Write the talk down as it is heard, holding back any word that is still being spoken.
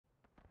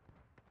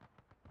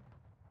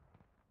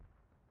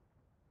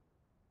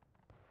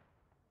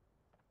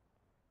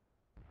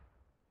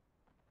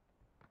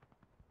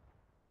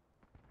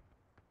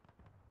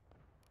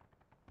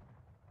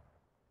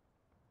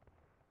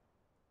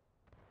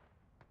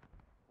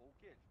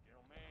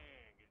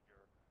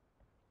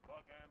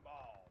fucking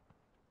ball.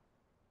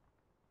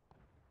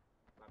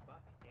 My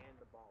buck and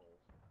the balls.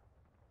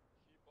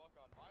 She buck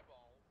on my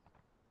balls.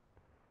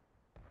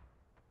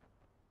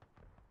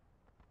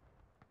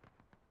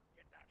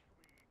 Get that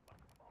sweet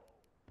fucking ball.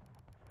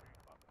 Sweet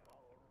fucking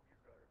ball. You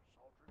got a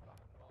sultry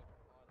fucking ball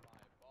on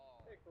my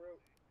ball. Hey,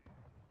 crew.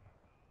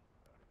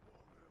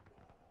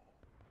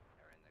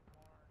 They're in the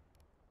corn.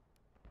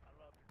 I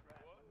love to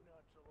drag my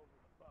nuts all over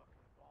the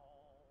fucking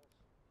balls.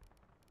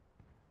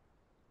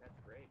 That's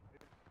great.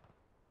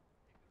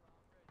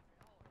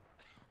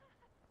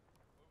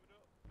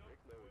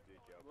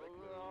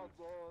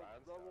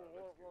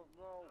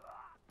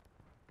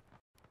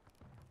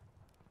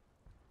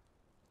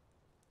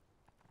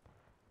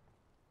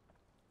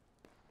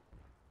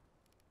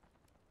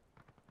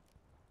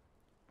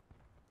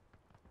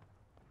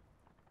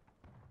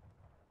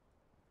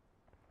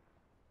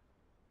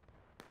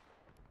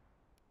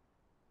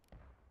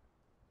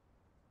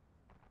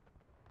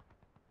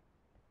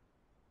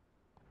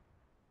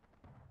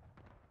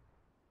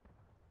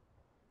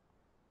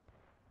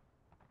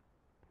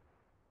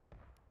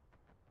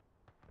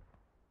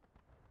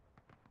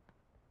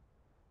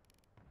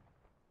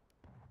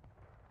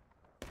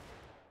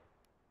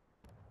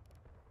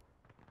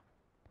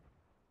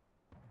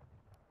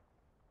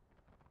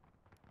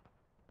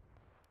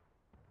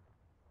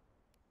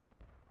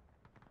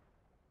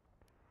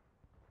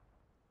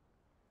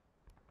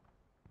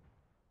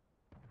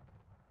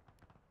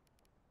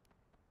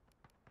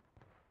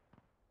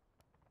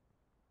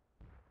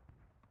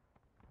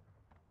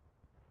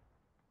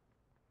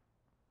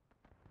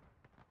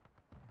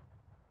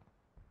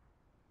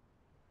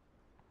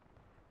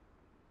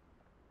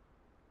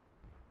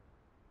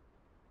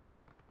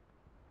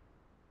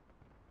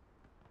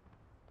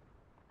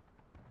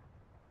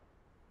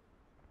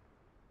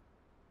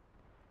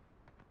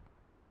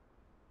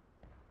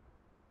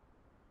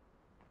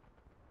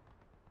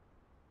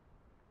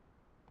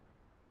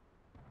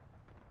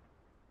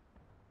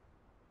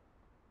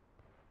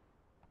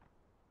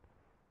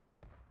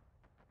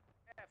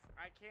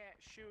 I can't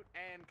shoot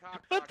and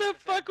cock. What the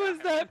fuck was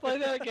that? Play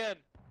that again.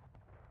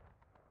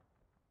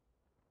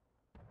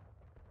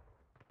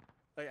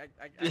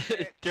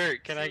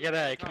 Dirt, can I get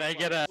a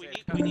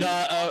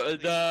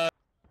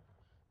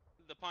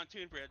the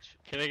pontoon bridge.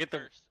 Can I get the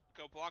first?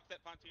 Go block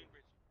that pontoon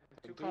bridge.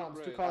 Two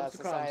comms.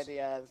 Society,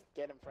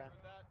 get in front.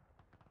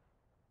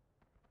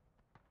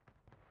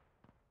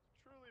 It's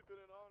truly been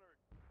an honor.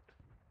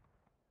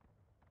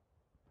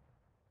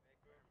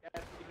 Yeah, I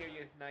hear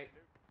you, Knight.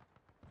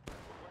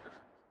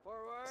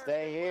 Forward.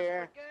 Stay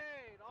here.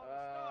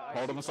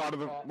 Hold him aside of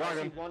the I see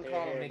wagon. one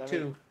call, make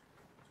two.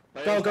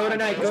 Go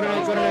tonight, go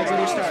tonight, go tonight,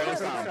 go start.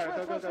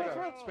 Go.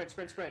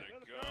 Sprint.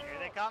 Here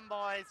they come,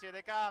 boys. Here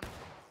they come.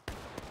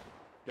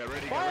 Get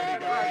ready,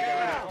 get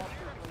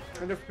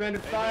ready. Defender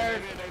fire.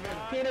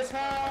 Penis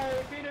high,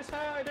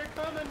 they're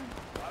coming.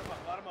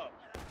 Let him up.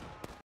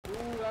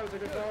 Ooh, that was a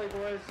good volley,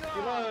 boys.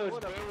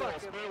 Reload.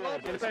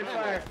 Defend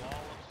fire.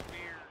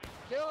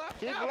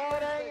 Keep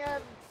loading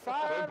and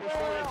fire.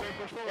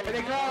 Here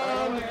they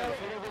come.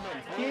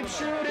 Keep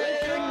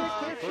shooting.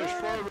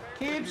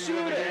 Keep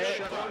shooting.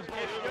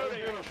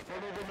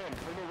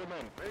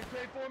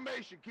 Maintain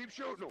formation, keep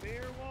shooting them.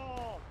 Spear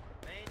wall.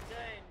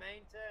 Maintain.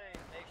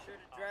 Make sure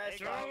to dress.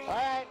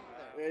 Alright.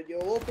 You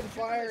open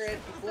fire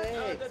at the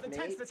flags, The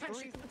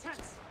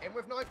tents. And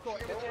with knife core.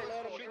 To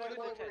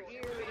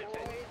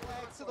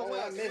the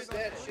west. I missed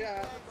that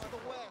shot. To the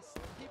west.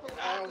 People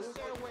out the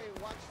stairway.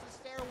 Watch the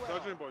stairwell.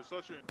 Touching, boys,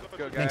 touching.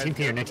 Go, guys. 19th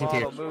here, 19th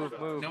here.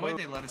 No way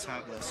they let us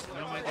have this.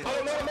 No way they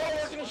Oh, no,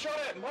 we're getting shot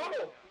at.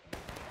 Model.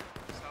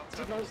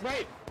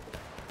 Right.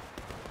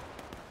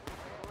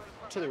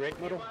 To the right,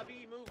 model.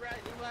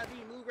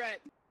 Move right.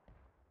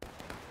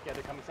 Yeah,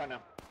 they're coming front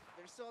now.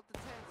 They're still at the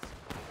tents.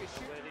 You can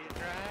shoot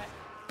Everybody's right.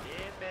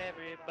 If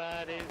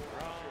everybody's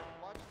wrong.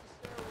 Watch the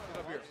stairwell. Get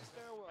up here. Watch the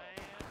stairwell.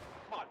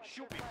 Come on,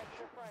 shoot me.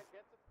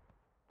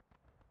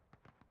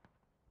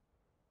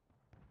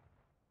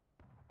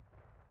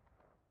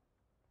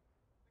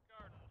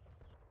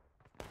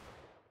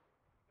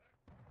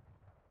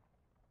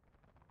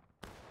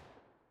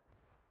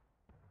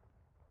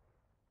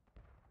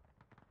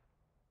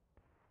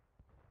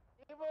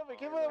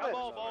 Keep moving. Come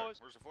on, boys.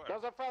 Where's the flag?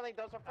 Those are friendly,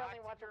 Back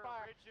watch to your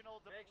fire.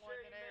 original Make sure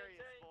deployment you areas,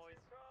 maintain boys.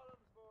 two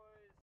columns,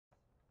 boys.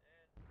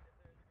 And if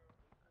there's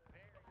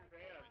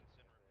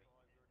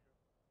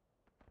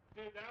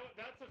Dude,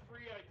 that's a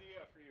free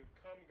idea for you,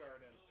 cum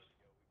garden.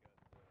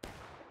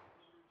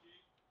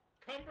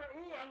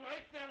 Ooh, I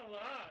like that a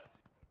lot.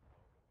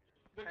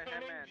 The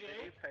coming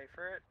Jake. pay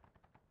for it?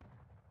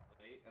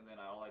 And then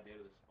all I did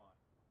was spawn.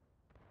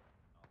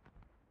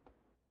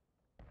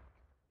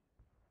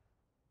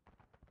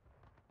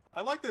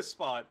 I like this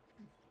spot.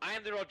 I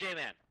am the real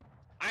J-Man.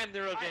 I am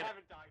the real J-Man.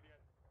 haven't died yet.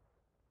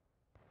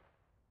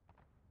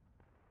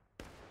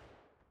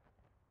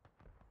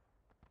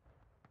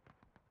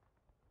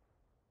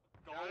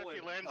 If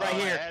you land Right on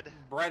here. my head,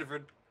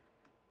 Bradford.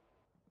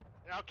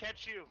 I'll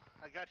catch you.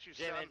 I got you,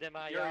 son. J-Man's in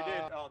my You already did.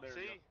 yard. Oh, there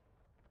we See? go.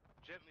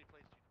 Gently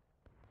placed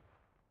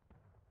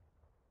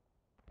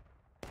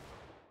you.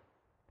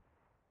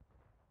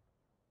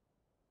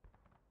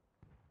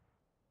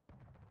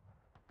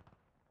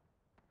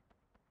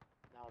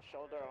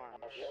 Shoulder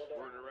arms.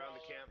 Word around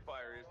the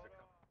campfire is to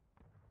come.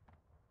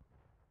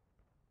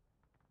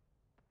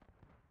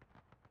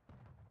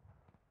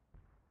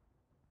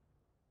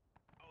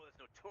 Oh, it's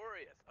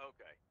Notorious.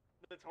 Okay.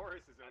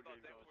 Notorious is I OJ. thought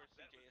that was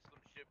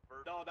some shit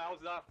for. No, that was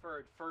not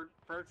Ferd.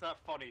 Ferd's not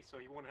funny, so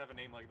he wouldn't have a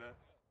name like that.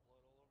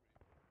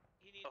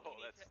 Oh,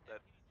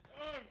 that's.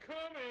 I'm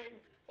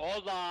coming!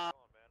 Hold on.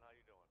 Man, how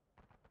you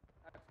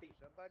doing?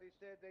 Somebody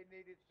said they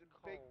needed some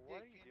Cole, big what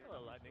dick are you energy,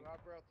 doing, Lightning? so I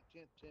brought the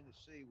 10th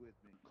Tennessee with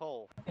me.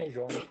 Cole. Hey,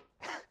 Johnny.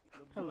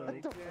 Hello.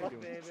 What the fuck,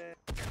 baby?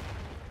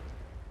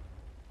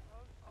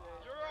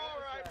 You're all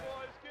right,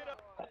 boys. Get up.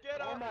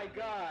 Get Oh up. my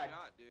god.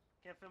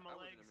 Can't feel my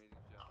legs.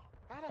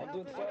 I'm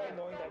doing fine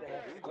knowing that I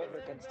have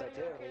cover against that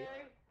tail.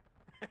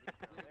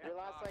 You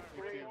lost like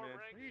 3. What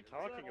are you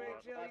talking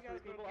about? You guys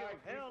People gonna hide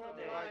give hell from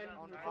today. line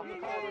On from the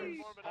the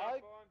colors.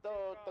 Hi.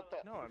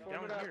 No, I'm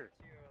down here.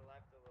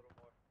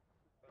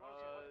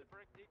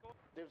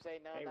 Doomsday,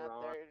 no, Hey, not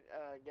Ron.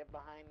 there. Get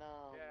behind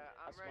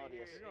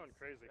Asmodeus. You're going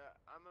crazy.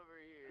 I'm over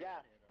here.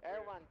 Yeah,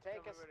 everyone,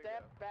 take a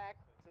step back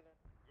to the.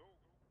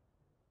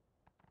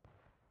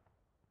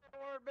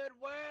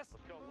 Midwest.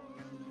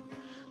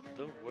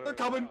 They're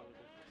coming.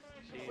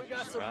 We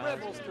got some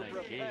rebels to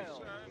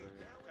repel.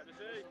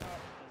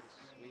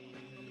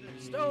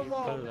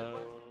 Stonewall. Go.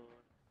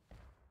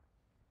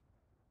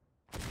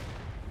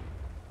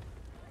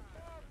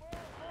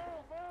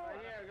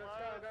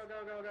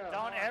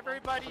 Don't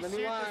everybody On the shoot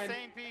new the line.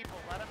 same people.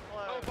 Let them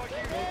float. Off the bridge,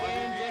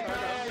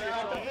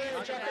 off the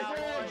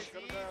bridge.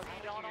 Easy,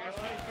 don't all shoot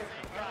the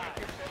same guy.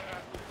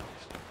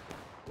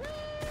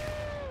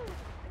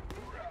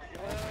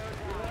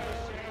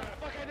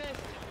 Fuck, I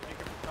missed.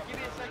 Give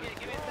me a second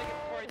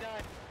before I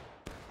die.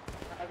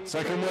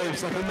 Second wave.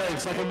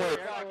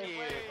 Fuck you.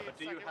 But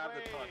do you have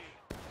the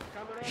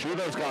touch? Shoot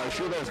those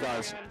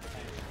guys.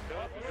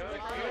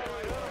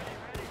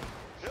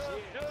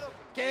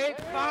 Keep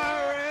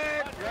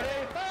firing! Ready?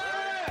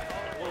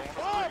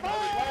 Fire!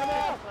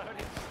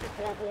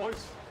 Poor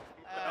boys.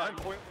 I'm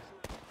pointless.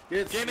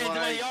 J-Man's in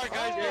my yard,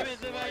 guys.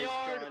 J-Man's in my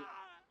yard.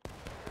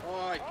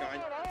 Oh,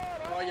 cunt.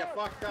 Oh, you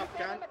fucked up,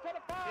 cunt.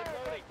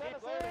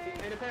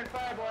 Independent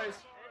fire, boys.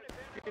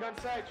 Shoot on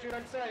sight.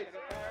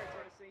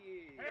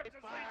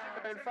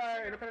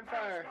 Independent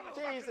fire.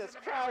 Jesus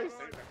Christ.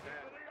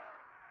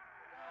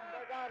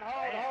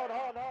 Hold.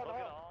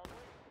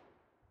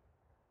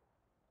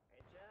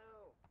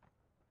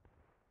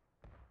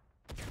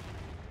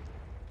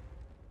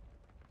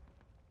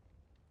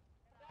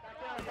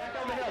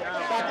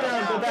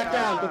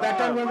 Go back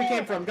down where we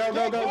came from. Go.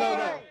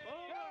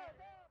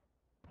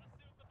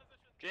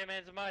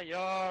 J-Man's in my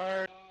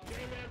yard.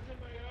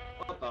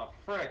 What the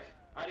frick?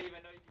 I didn't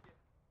even know you could get.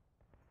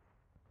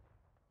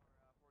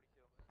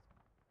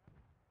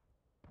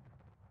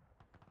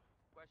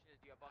 Question is,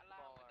 do you have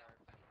ball or...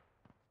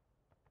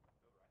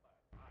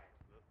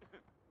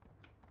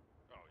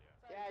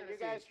 Yeah, you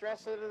guys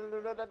dress it.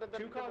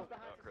 Two calls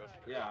behind.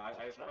 Yeah, I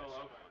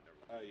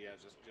oh, Yeah,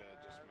 just make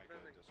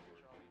a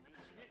Discord.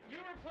 You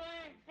were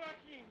playing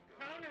fucking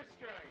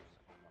Counter-Strike.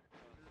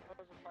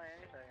 Hold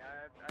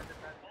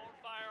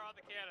fire on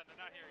the cannon. They're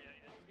not here yet.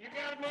 You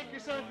gotta make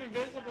yourself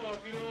invisible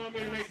if you don't want me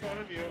to make fun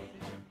of you.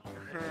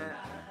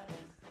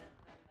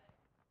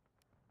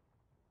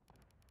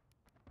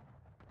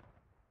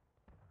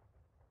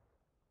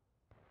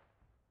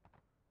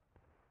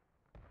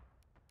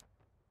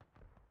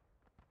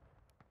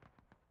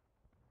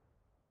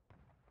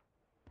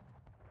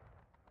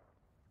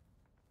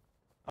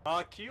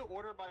 Can you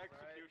order by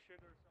execution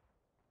or something?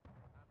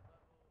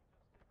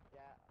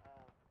 Yeah,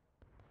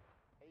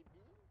 AB?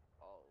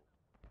 Oh.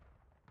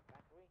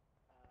 Macri?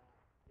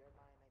 Your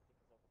line, I think,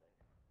 is over there.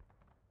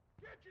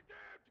 Get your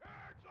damn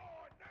tags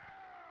on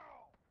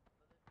now!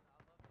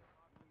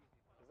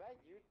 Is that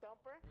you,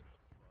 Thumper?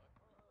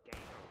 Damn,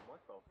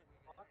 what the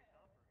fuck?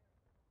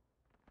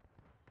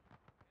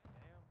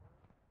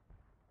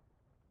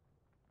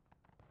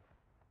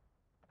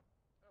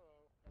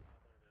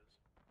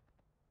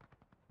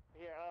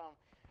 Here,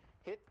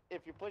 hit,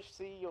 if you push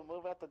C, you'll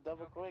move out the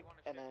double click,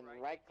 and then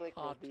right click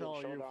will be in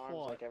shoulder arms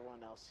like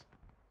everyone else.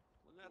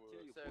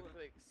 So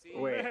click C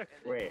Wait, and then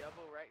wait.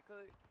 double right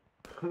click.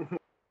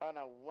 Oh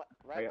no,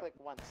 right click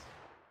once.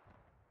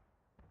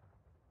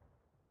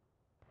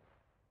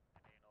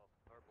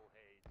 Purple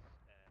haze,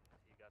 and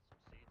he got some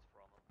seeds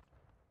from him.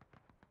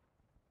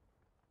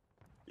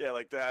 Yeah,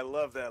 like that. I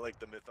love that. Like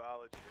the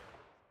mythology.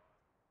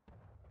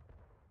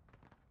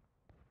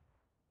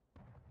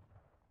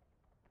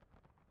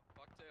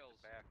 Bucktails.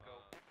 Back, go.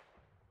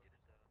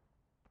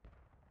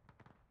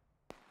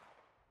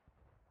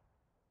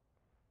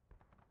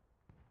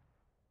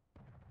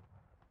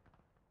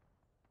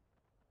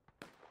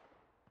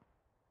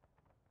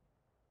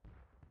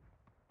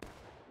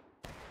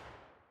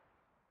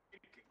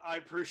 Get it done. I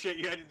appreciate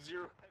you adding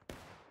 0.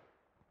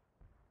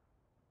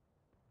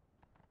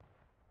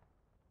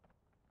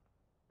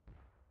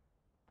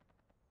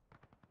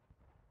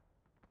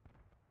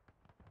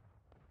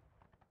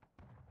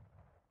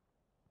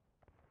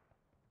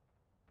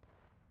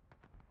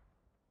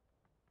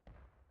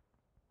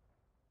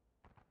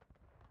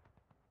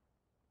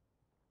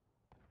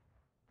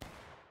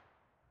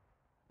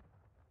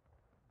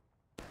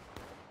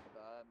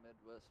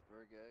 us,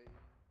 brigade.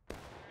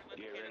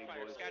 Get ready,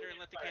 boys. Scatter and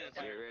let the cannon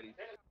fire. Get ready.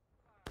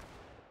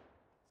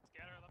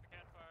 Scatter, let the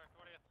cannon fire.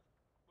 What do you?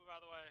 Move out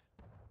of the way.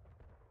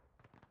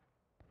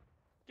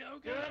 Go,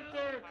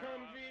 Gunther,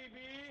 come VB.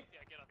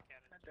 Yeah, get on the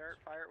cannon. Dirt,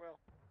 fire it well.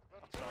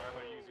 I'm sorry if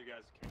I use you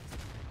guys.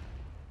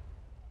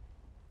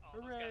 Oh,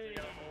 those guys are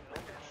gonna move.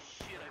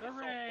 Shit, I just saw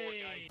 4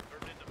 guys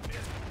turned into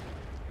mist.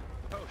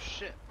 Oh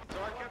shit. So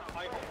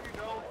I hope you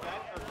know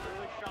that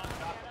early shot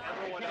knocked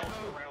everyone else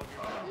around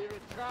you. You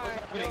can try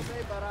and kill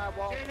me, but I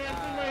won't. Get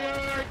into my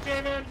yard!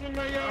 Get into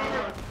my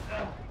yard!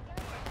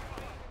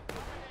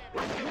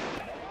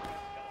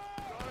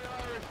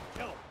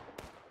 Kill him.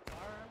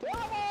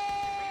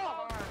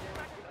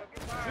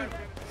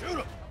 Shoot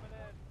him!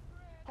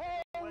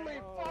 Holy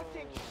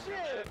fucking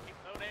shit! Keep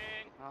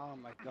loading. Oh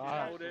my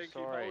god, I'm so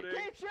sorry.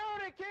 Keep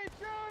shooting! Keep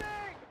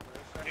shooting!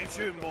 Keep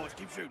shooting, boys,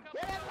 keep shooting.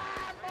 Get in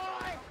line,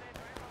 boy!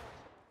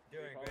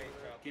 Doing great,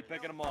 Chopper. Keep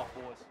picking them off,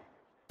 boys.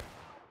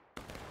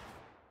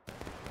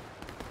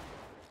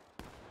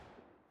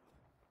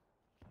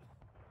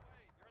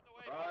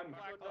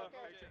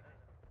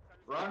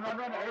 Run.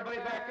 Run. Everybody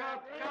back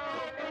up. Go.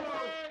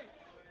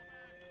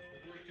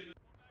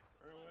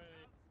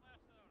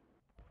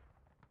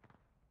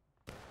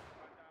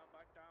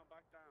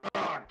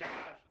 Oh,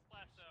 God.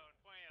 Splash zone.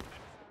 20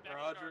 back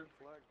Roger. to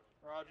the garden.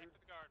 Roger. Back to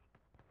the garden.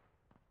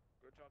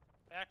 Good job.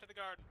 Back to the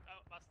garden.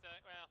 Oh,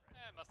 Mustang. Well,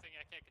 Mustang,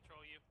 I can't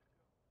control you.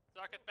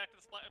 Zarkit, back to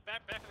the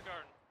back to the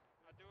garden.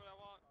 I'll do what I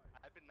want.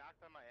 I've been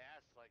knocked on my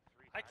ass like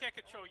 3 times. I can't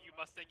control you,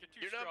 Mustang. You're too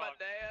You're strong. not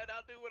my dad.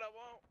 I'll do what I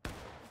want.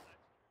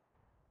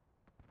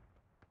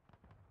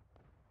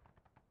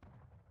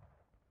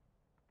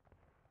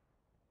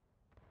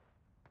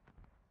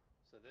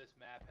 So this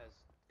map has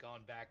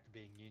gone back to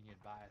being Union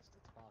biased,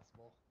 it's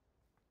possible.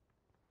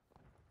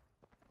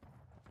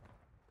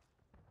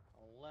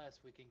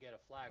 Unless we can get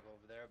a flag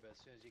over there, but as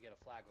soon as you get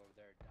a flag over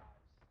there, it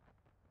dies.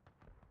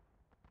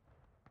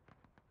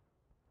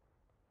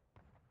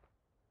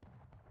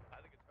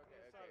 I think it's okay.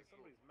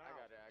 Somebody's I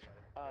got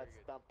it.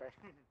 It's Thumper.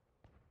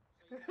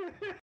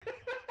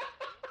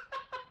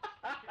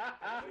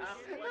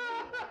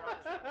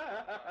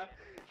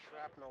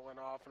 Shrapnel went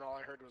off and all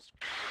I heard was.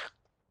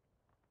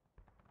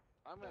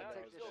 I'm gonna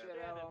take this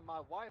shit out on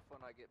my wife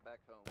when I get back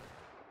home.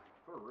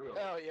 For real.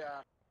 Hell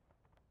yeah.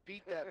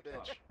 Beat that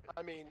bitch.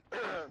 I mean,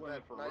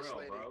 that For nice real,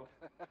 lady. bro.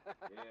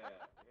 Yeah.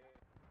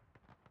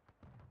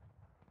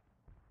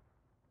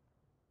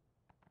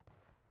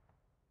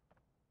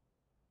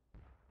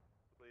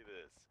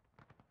 This,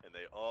 and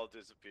they all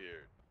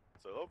disappeared.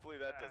 So hopefully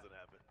that doesn't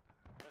happen.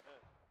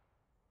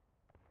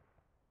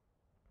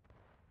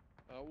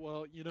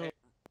 Well, you know. Hey,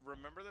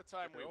 remember the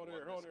time we Hold won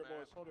here, this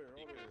boys. map Hold here.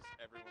 because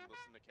everyone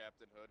listened to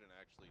Captain Hood and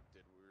actually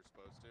did what we were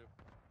supposed to?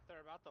 If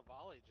they're about to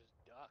volley, just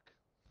duck.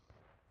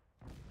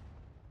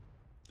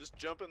 Just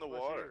jump in the Bless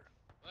water.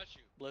 Bless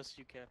you. Bless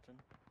you, Captain.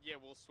 Yeah,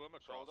 we'll swim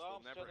across. Hold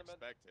on, We'll never gentlemen.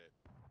 expect it.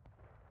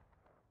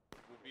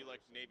 We'll be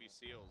like Navy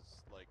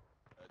SEALs, like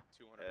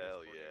 200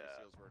 Hell years before yeah.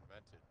 Navy SEALs were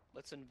invented.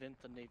 Let's invent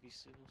the Navy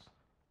SEALs.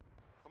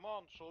 Come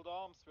on, shoulder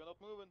arms. We're not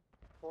moving.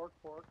 Pork.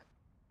 I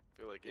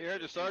feel like You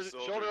heard the if sergeant.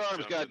 soldiers Shoulder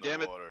arms, jumped in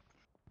the goddammit. water,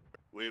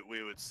 we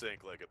would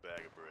sink like a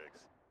bag of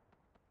bricks.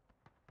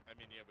 I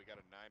mean, yeah, we got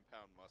a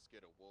 9-pound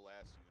musket, a wool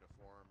ass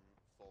uniform,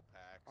 full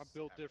packs, I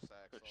built it.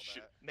 haversacks, all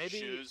that. Maybe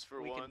Shoes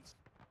for we can- once.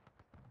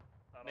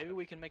 Maybe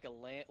we can make a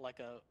land, like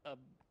a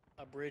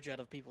bridge out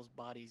of people's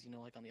bodies, you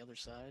know, like on the other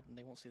side, and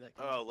they won't see that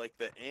coming. Oh, like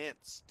the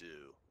ants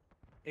do.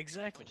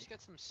 Exactly. We just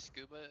get some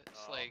scuba,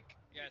 Oh. like.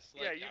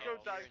 Yeah, you go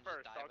dive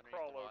first. I'll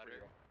crawl over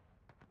you.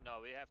 No,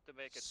 we have to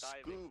make a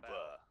diving bell.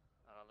 Scuba.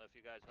 I don't know if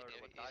you guys heard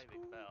of a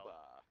diving bell.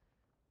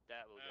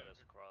 That will get us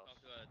across.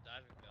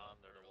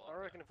 I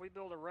reckon if we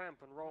build a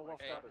ramp and roll off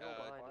Hey, that hill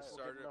behind us,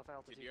 we'll get Starter, enough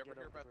altitude did you ever to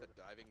hear get about over the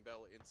diving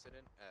bell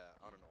incident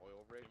on an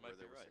oil rig where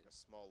there was like a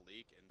small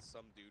leak and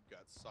some dude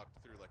got sucked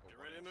through like a Get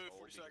ready to move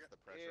for a because second. of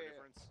the pressure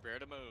difference? Prepare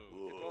to move.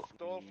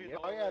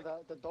 Oh yeah,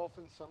 the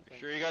dolphin something.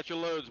 Sure you got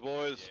your loads,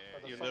 boys.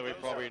 Yeah, Even though we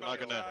probably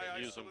not gonna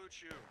use them.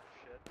 Salute you.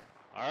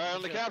 All right, I'm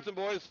the captain,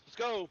 boys. Let's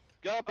go.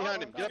 Get up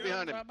behind him. Get up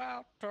behind him.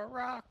 About to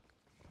rock.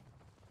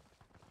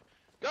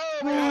 Go,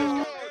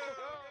 boys. Go.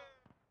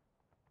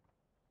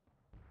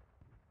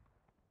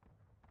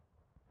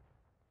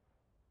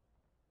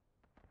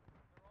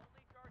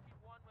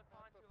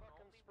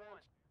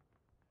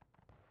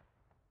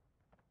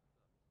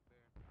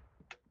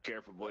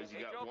 Careful, boys. You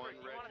got one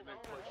regiment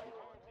pushing.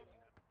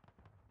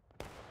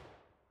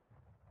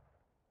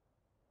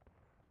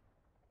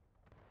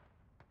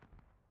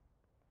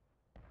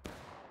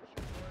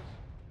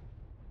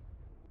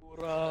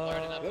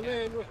 Come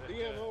in with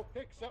the ammo,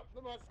 picks up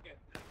the musket.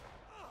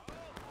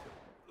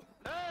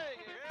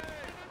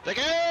 Take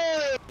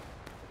it.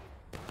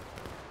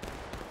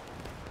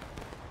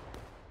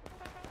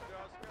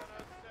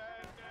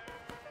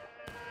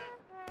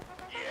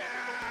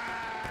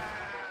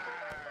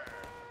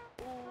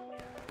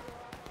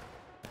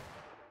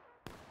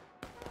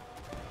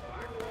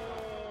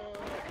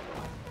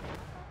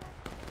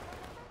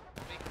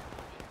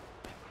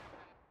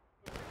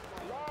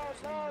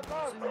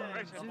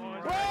 Brace!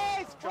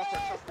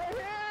 Brace! They're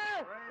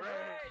here!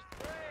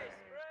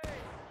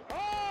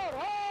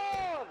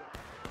 Hold!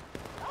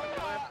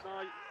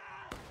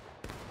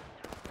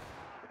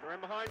 They're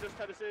in behind us,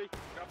 Tennessee.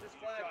 Drop this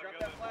flag, drop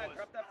that flag,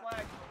 drop that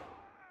flag.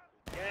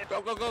 Yeah.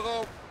 Go, go, go,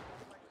 go!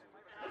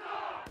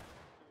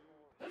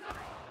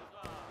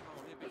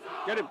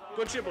 Get him.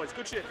 Good shit, boys.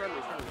 Good shit.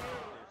 Friendly, friendly.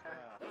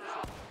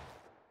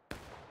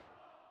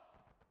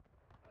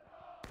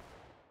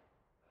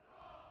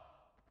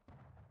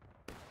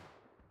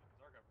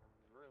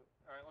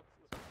 Alright, let's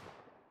go.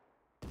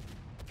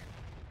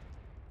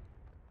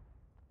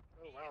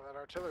 Oh wow, that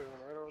artillery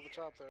went right over the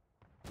top there.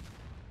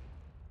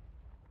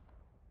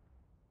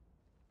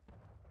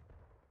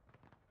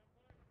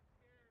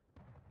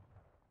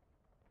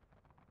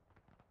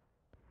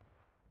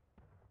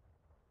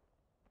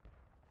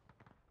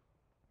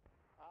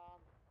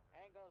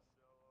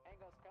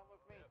 Angos, come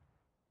with me.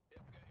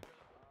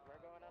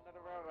 We're going under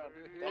the railroad.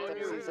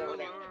 Tennessee's over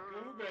there.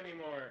 Goob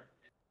anymore.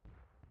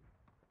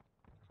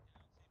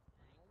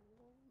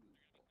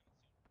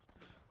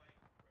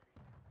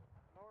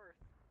 North.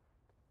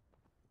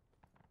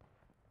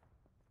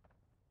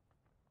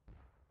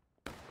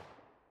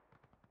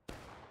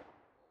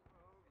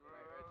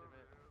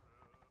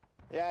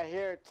 Yeah,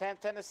 here, 10th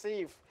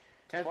Tennessee.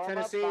 10th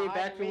Tennessee,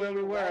 back to where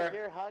we were. Right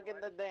here, hugging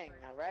the ding.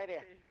 Right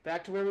here.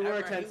 Back to where we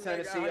were, 10th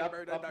Tennessee, up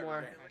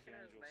more.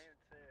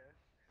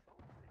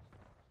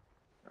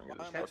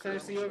 10th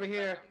Tennessee over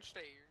here.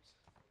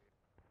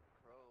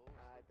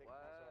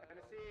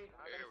 Tennessee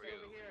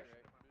over here.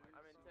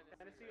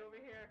 Tennessee over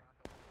here.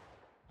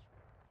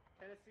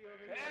 Tennessee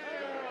over here.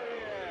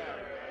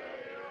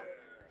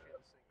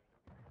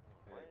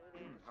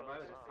 How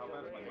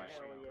about my mic?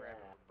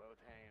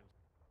 Both hands.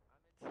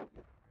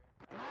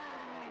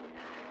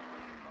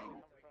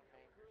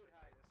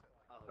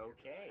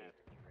 Okay.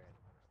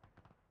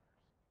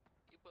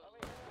 You put a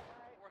little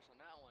force on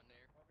that one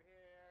there. Over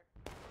here.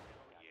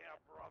 Yeah,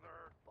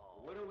 brother.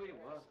 What do we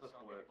want this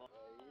with?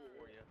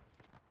 For you.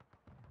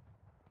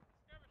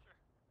 Skirmisher.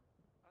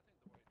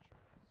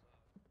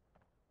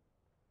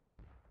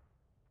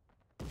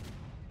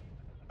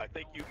 I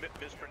think you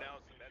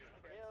mispronounced the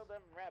Mexican. Kill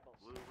them rebels.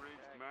 Blue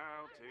Ridge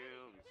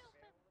Mountains,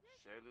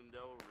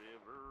 Shenandoah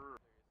River.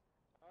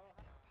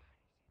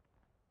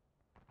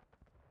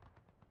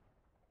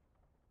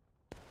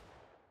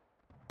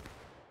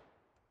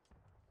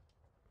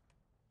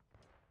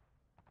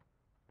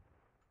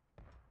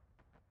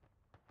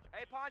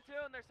 Hey,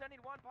 pontoon, they're sending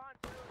one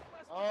pontoon.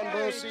 On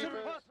both seats. I'm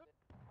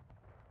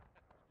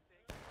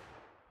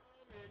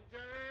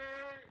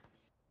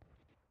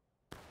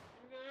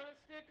gonna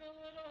stick a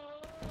little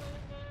hole,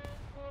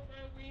 put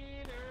my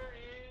wiener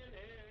in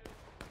it.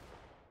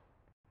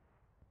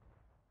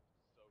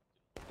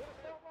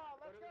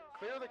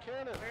 Clear the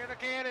cannon. Clear the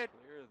cannon.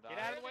 Get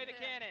out of the way, the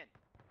cannon.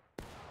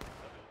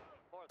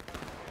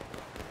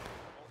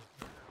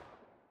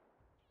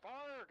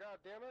 Fire,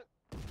 goddammit.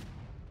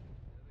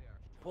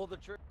 Pull the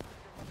trigger.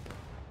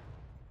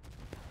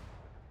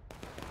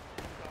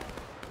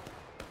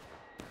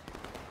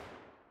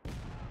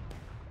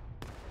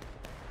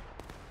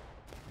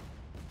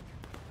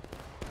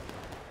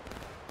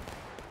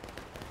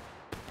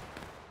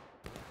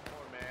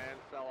 Poor man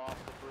fell off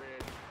the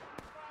bridge.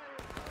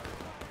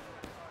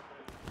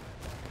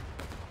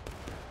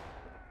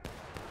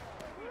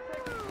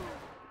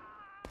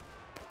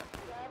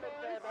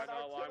 I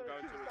know why I'm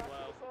going to as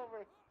well.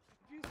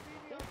 Keep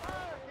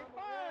firing! Keep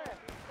firing!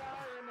 Keep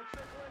firing, the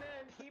trickling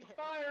in. Keep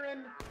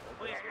firing.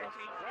 Please, Keep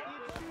shooting.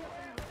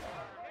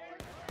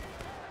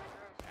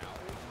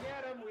 We can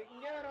get him. We can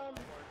get him.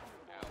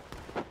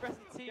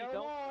 Pressing T, Go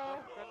don't.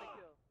 long. Friendly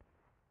kill.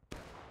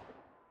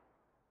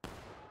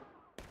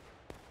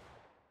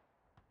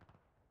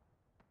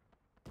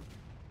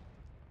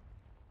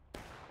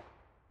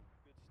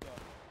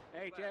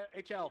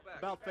 HL,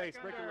 about face,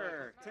 break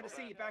Under.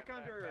 Tennessee, back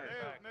under.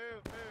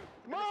 Move!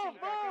 Tennessee,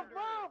 back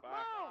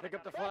under. Pick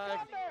up the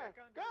flag.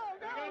 Go!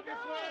 Pick up your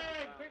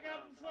flag! Pick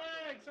up the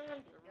flag!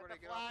 Someone. Everybody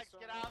Get the flags,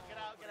 get out, get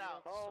out, get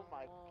out. Oh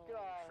my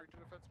god. Retreat to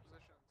defense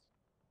positions.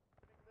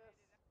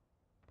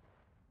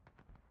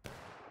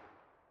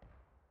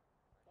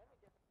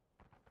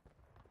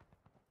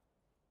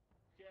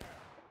 Yeah.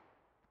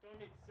 Don't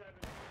need 7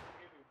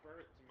 giving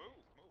birth to me.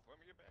 Move,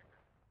 let me get back here.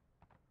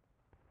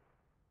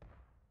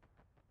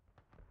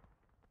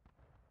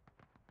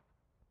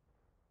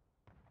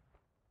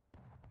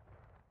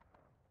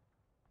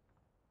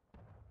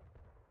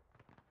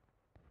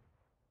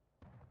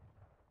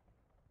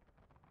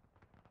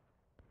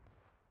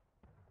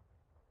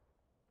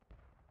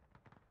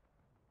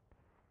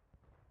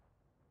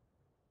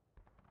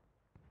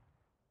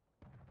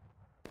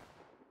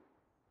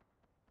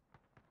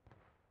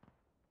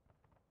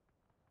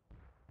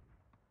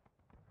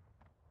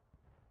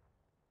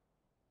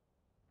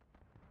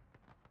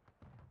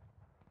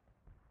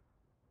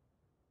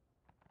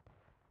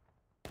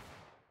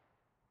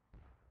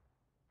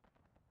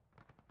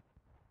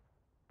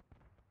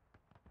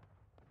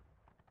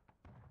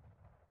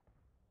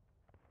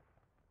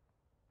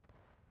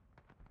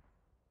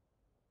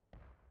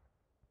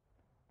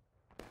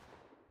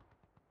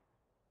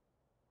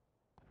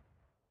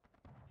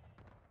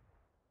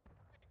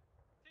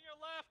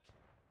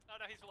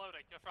 no, he's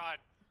loading. You're fine.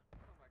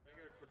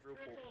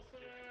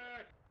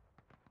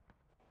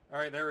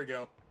 Alright, there we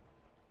go.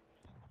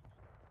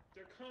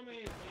 They're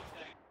coming.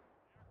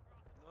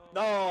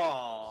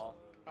 No!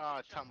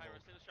 Oh, tumble.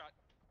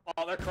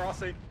 Oh, they're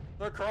crossing.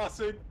 They're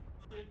crossing.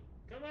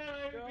 Come on,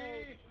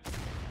 IVP.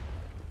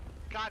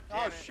 God damn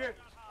it. Oh, shit.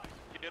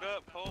 Get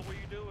up, Cole. What are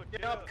you doing?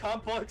 Get up,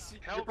 Complex.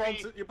 Your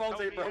bones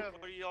ain't broken.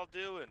 What are y'all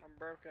doing? I'm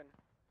broken.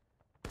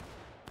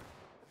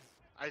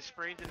 I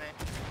sprained an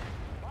ankle.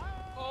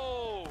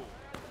 Oh!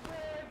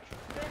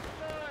 Next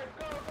side.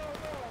 Go, go,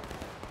 go.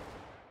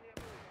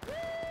 Woo!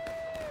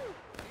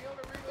 Heal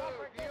to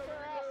reload. Heal to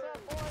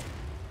reload.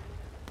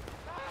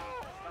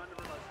 Time to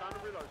reload. Time to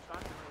reload.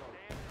 Time to reload.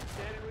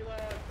 Stand and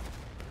reload.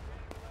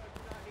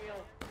 Do not heal.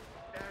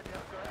 Stand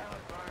up. Go down.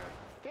 Fire.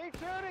 Keep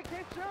shooting.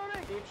 Keep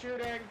shooting. Keep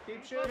shooting.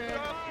 Keep shooting.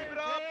 Keep it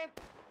up.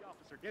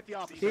 Get the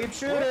officer. Keep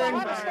shooting.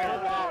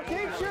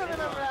 Keep shooting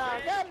them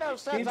around. Got no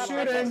sense. Keep of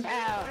shooting.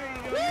 now.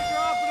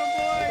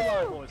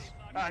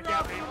 You're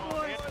dropping them,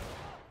 boys.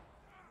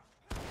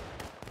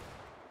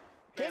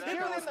 Keep shooting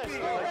them.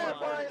 Slow down,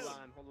 boys.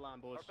 Hold the line,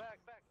 boys.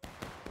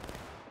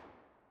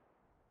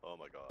 Oh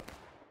my god.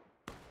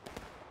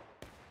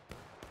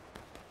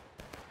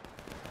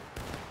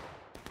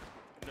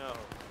 No.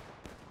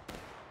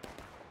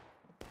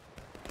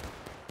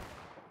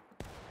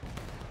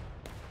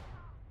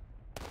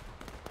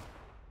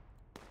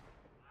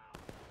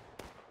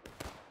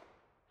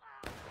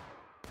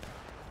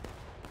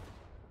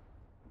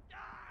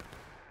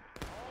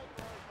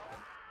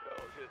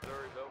 Oh shit,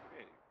 there is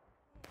okay.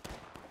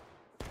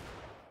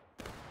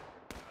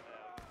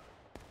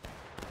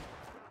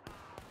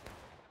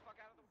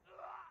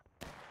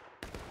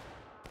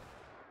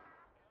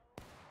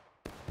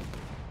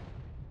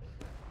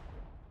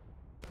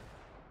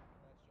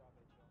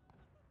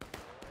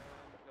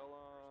 Kill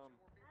him.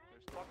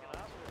 There's fucking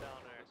officer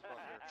down there.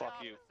 Fuck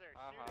you.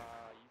 Haha,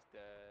 he's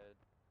dead.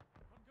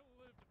 I'm gonna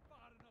live to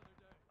fight another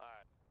day.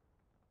 Alright.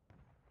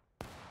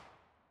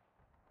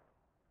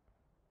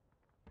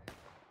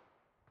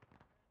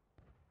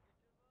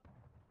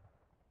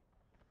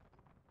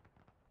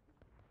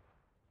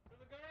 To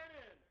the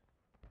garden.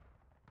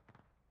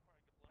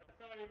 I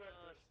thought he meant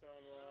this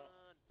Stonewall.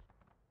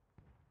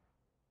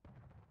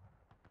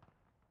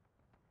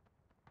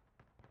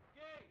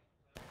 Gay.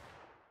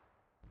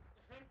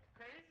 I'm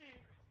crazy.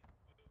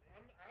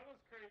 I was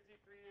crazy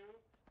for you,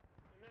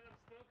 and then I'm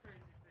still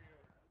crazy for you.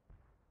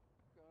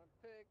 Gonna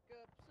pick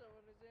up some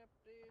of this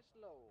empty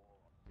slow.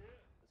 Dude,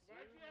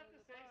 why'd you have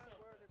to say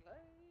something?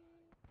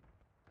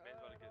 Man's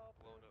about to get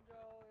blown up.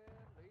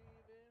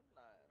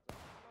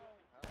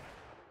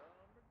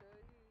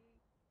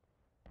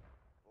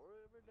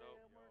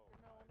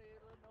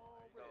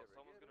 No,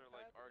 someone's gonna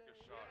like arc a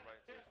shot right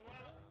to his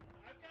Well,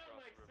 I've got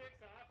across like the river.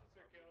 6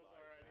 officer kills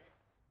already.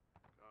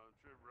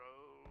 Country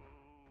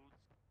roads,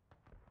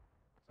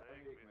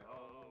 take me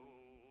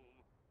home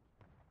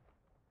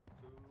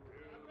to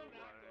I've been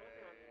knocked over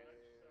a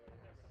bunch, so it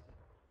never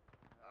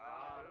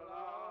I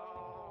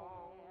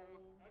belong.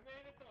 I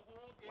made it the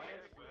whole game.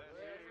 West Super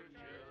charged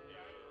me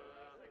out for the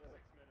last like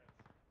 6 minutes.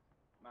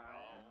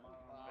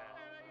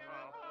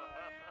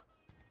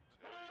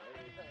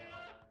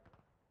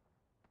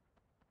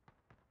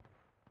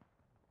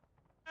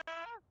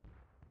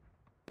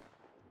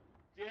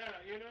 Yeah,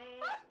 you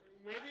know,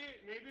 maybe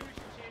we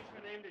should change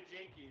my name to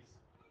Jinkies.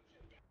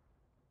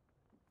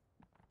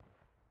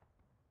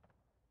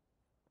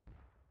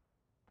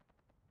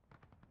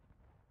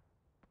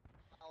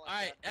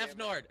 Alright, F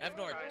Nord,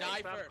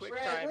 die first. Quick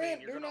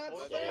timing. You're gonna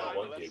hold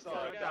Let's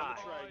die.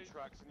 train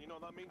tracks, and you know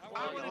that means I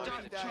wanna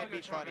die. That'd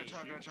be funny.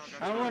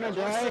 I wanna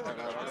die.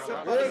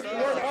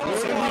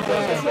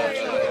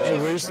 Hey,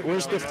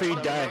 where's the free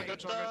die?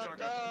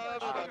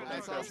 I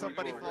saw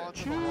somebody fall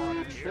into the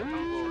water.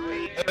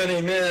 And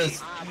he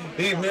missed.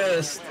 He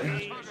missed.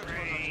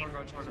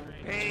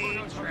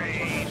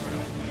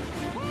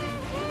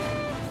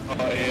 Oh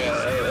yeah,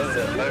 hey, that's a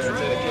Pirates of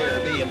the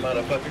Caribbean,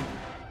 motherfucker.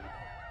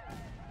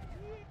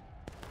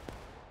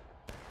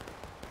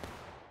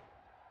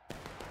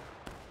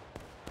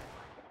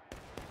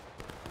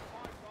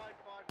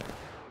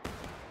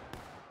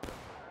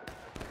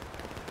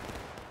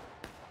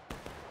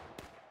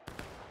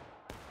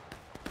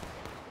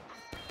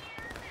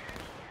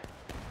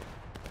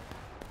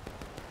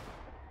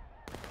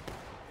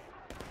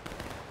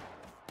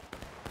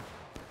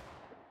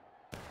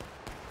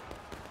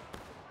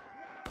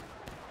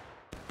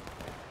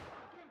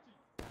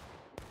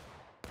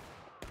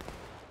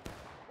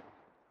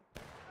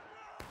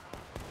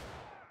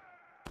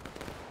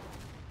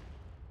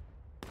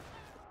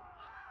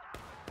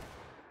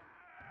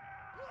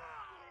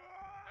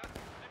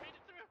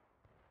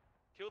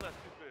 Kill that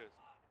stupid.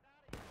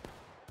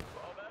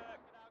 Fall back.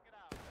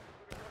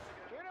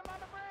 Shoot him on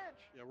the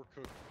bridge. Yeah, we're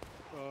cooked.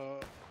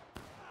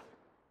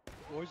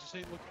 Boys just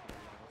ain't looking at me.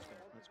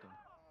 Let's go.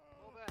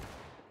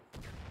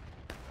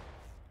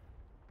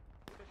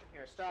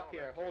 Here, stop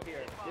here. Hold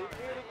here. Keep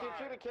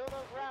shooting. Kill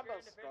those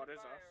Rambos. That is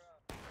us.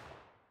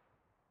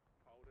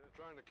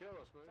 Trying to kill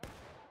us, man.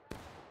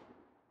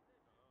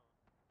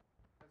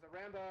 There's a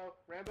Rambo.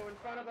 Rambo in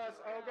front of us.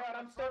 Oh god,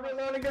 I'm still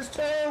reloading. There's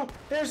two!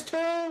 There's two!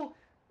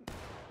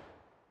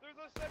 There's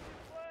a second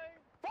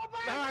flame! Fall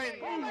back! Nine!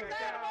 Fall back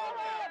down! Fall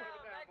back!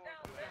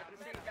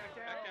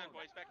 Back down,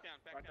 boys. Back down.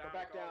 Back down.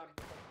 Back down.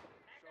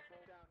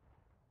 Shuffle down.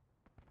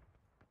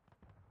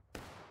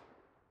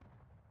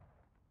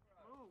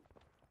 Move.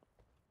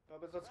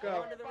 Bubba's, let's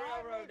go. Under the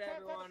railroad,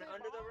 everyone.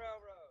 Under the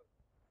railroad.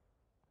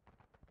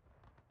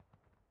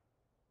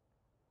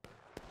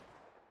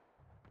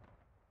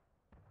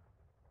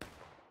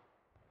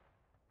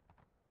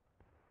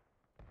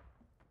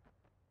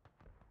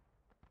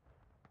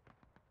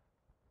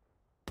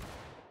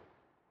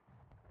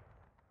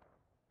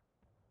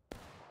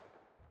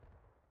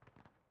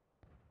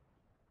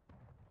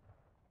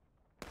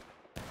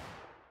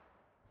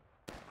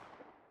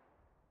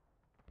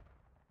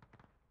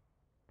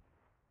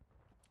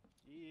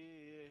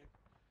 Yeah.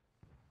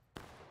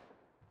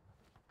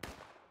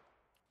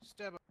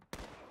 Step up.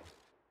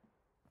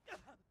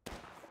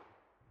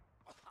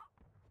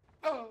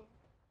 Oh!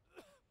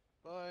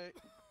 Bye.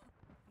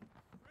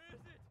 Where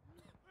is it?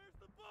 Where's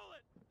the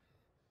bullet?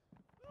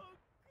 Oh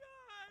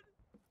God!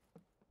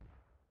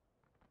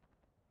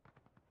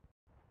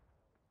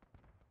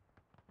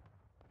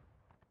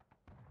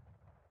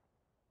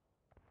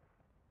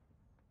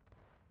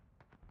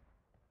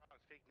 Oh,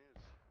 it's fake news.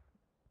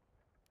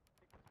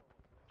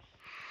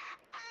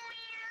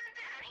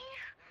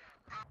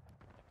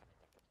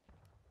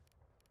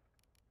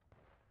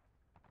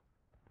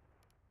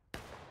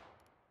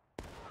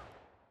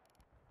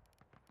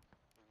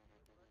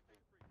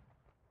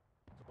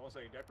 Suppose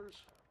any dippers?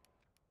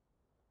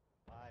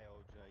 Bye,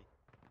 OJ.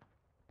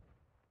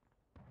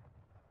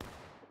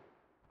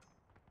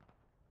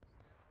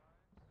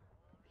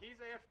 He's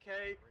AFK.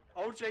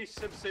 OJ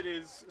Simpson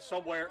is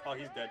somewhere. Oh,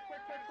 he's dead.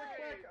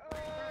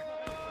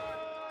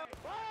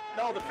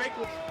 No, the fake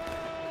one.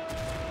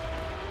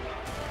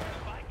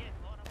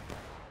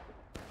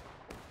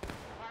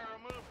 Fire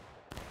move.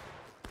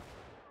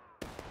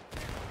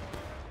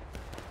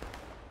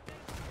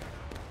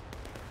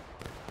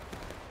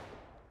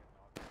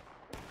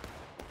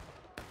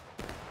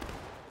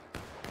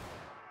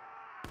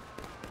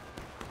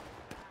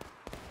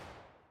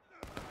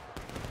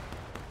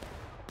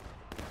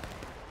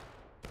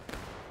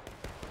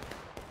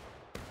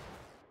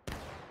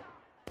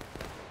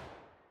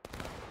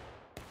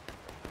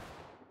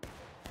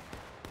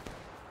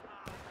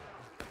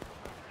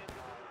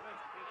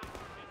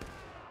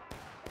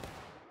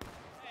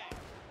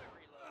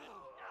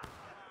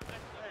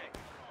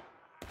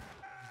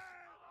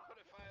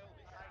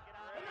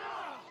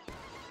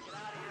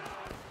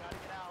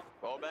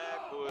 Fall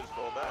back, boys,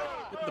 fall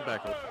back. Get in the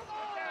back up.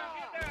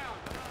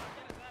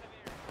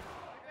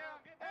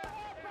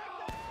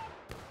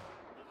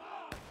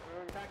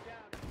 Back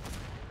down.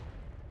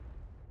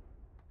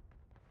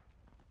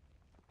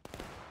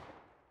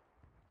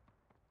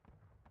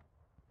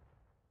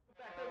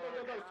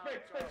 Go.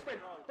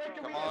 Sprint. Break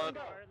your Come wheels on. and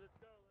go. Let's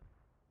go.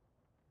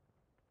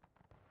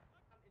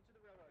 Into the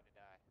railroad.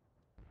 Go.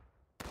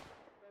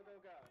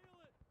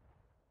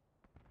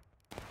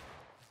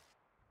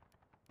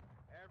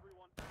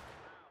 Everyone down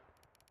now.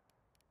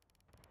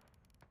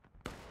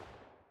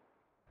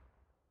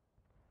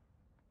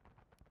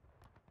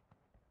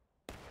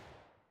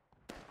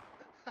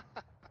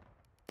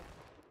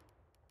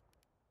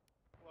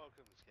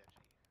 Welcome, Sketchy.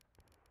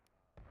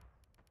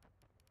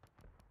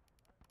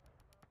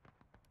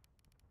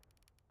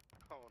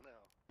 Oh no.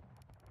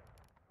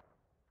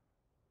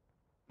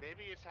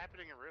 Maybe it's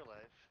happening in real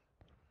life.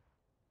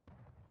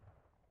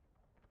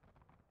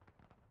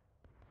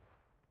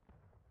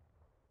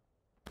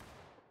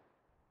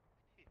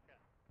 Yeah.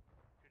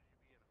 Could you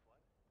be in a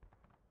flood?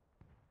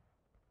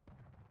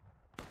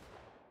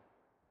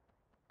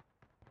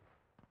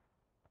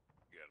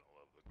 Gotta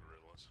love the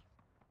gorillas.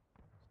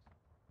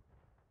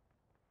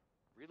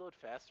 Reload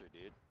faster,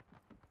 dude.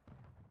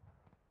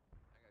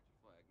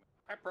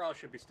 I probably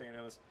should be staying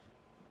in this.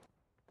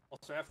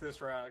 Also, after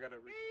this round, I gotta.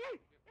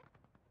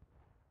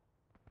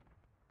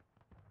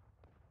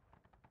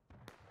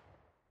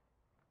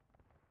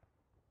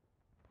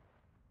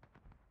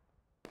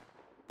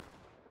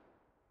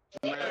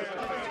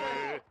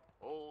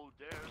 Oh,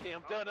 damn. Okay,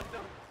 I'm done.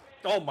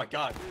 Oh my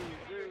god. Shoot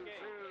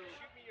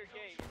me your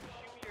gate.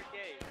 Shoot me your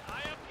gate.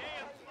 I am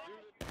game.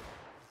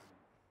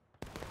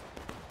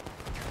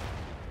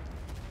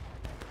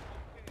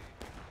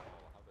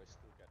 How they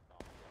still get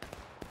knocked down.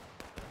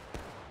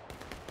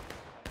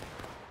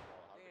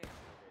 How they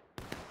still get...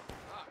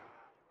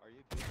 Are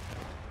you good?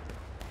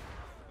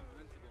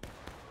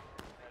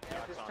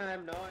 At this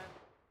time, no.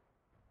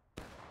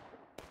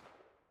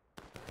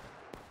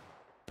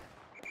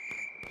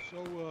 So,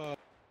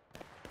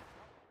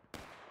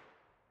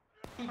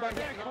 Keep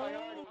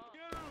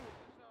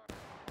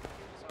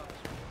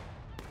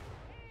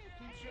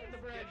shooting the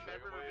bridge.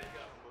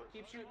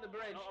 Keep shooting the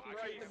bridge. Keep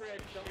shooting the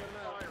bridge. Don't let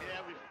them out.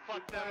 Yeah, we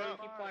fucked that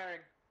up. Keep firing.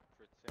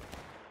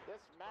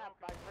 This map,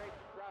 I break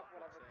drop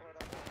whatever put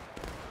up.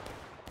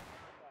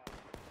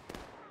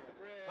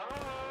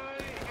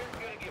 Hi, you're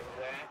gonna get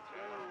whacked.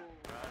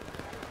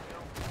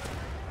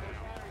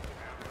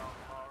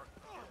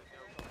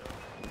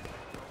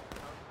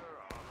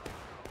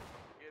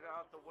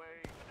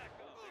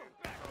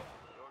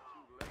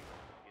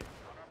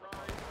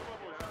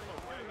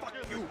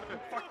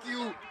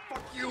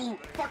 you!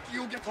 Fuck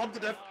you! Get clubbed to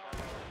death!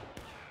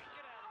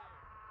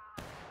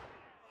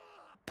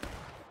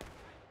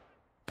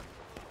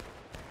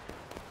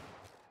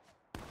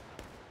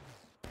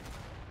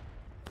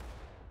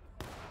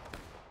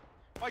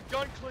 My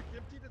gun clicked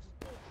empty. This is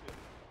bullshit.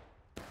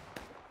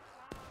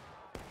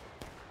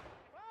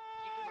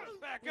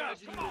 Back up!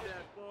 Come on!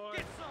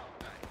 Get some!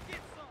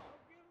 Get some!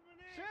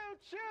 Shoot,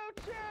 shoot,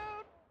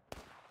 shoot!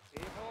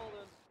 Keep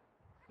holding.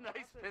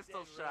 Nice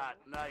pistol shot.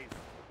 Nice.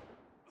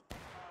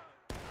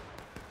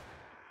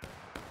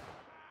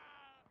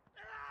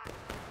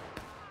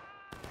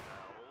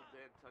 Old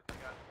Dan Tucker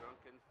got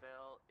drunk and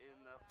fell in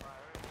the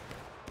fire.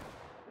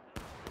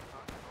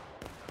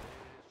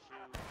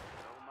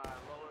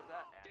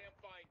 Damn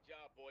fine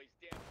job, boys.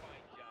 Damn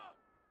fine job.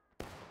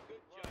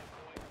 Good job,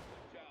 boys.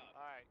 Good job.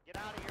 Alright, get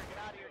out of here, get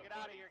out of here, get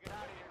out of here, get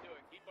out of here.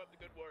 Doing. Keep up the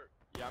good work.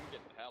 Yeah, I'm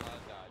getting the hell out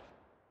of Dodge.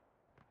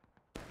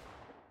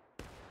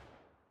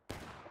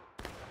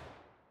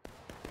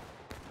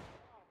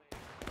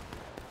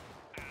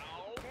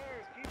 Ow!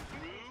 Keep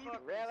shooting,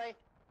 fuckers. Really?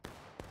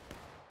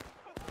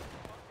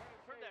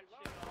 Turn that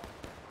shit off.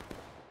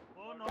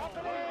 Oh no!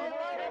 Company,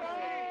 load it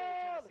on!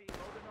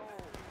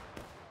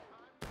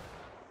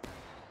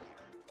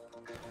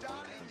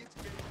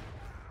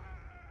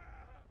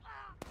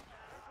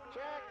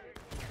 Check.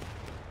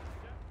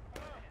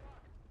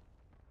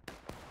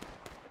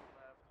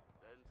 Left,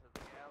 then to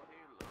the alley,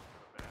 look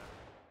for bad.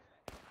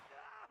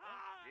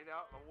 Get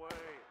out the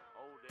way.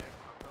 Old Dan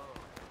Tucker.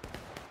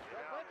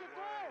 Get out the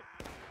way.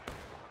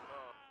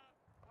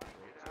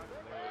 Get out the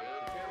way.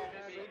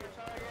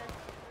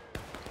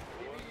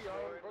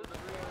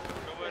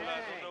 No way,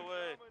 lads, no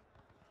way.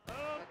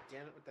 God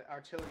damn it with the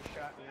artillery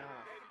shot me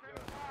off.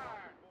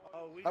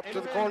 Up to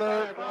the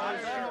corner.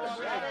 Brothers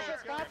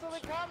is constantly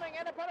coming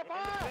in to put a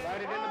fire.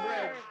 Light it in the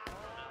bridge.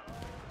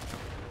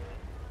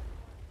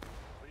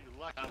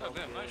 Oh,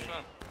 damn, nice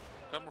shot.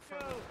 Come in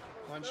front.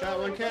 One shot,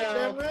 one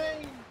kill.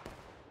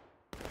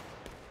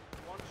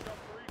 One shot,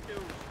 3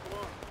 kills. Come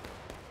on.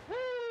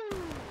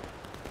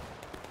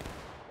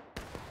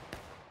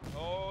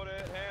 Oh,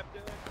 that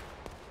happened.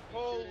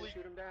 Holy.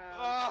 Shoot him down.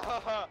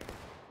 Ah!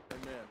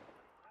 Amen.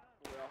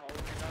 Well, hold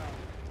it down.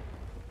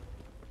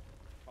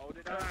 Hold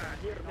it down.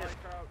 Here, Nice miss.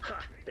 crouch. Ha!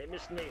 They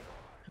missed me.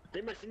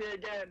 They missed me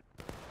again.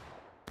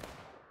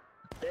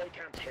 They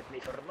can't hit me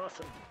for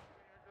nothing.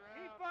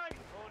 Keep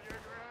fighting. Hold your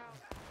ground.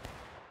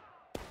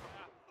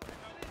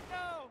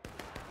 No.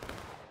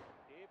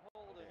 Keep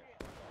holding.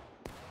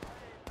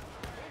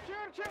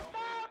 Shoot, shoot,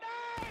 no,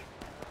 Nate!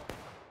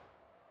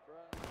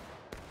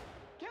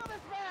 Kill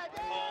this man,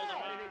 yeah!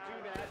 I didn't do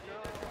that, no.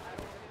 I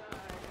don't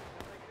deny.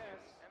 Not like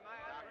this. Am I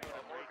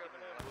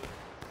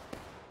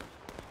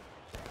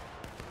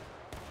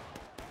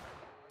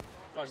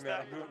Fuck that,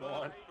 I'm moving on.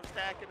 We're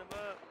stacking them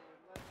up.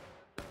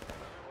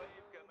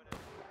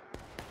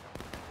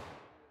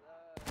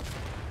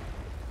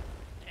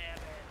 Damn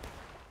it.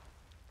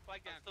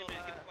 Flag down. Get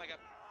the flag up.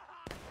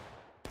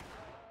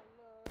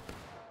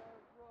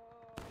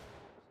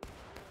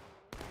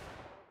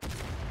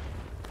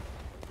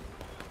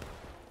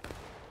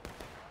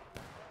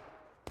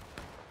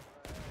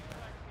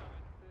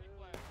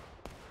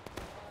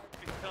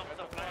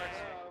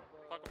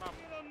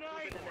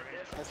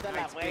 Let's go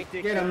that way.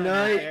 Get him,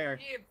 Knight.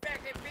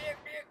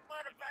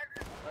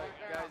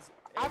 Guys,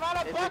 I'm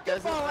out of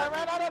bucketball. I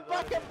ran out of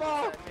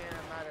bucketball.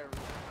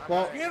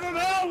 Well, Give him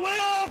hell,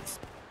 Wilkes!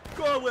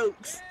 Go,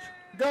 Wilkes!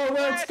 go,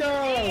 Wilkes, go!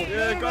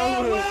 Yeah,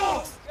 go,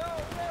 Wilkes!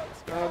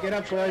 Oh, get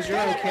up, boys. You're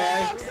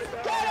okay.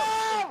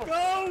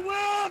 Go,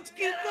 Wilkes!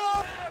 Get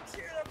up!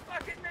 You're the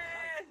fucking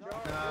man!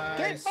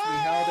 Nice. We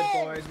held it,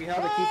 boys. We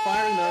held it. Keep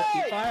firing, though.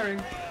 Keep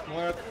firing.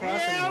 More at the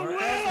crossing. Yeah,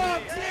 More at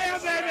Wilkes! Yeah,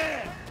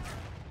 baby!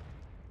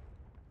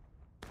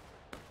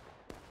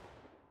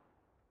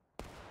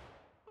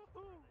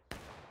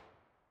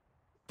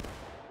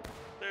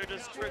 they're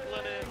just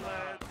trickling in,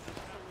 lads.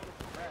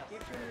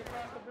 Keep shooting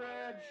across the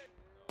bridge.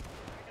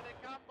 Here they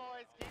come,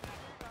 boys. Keep shooting.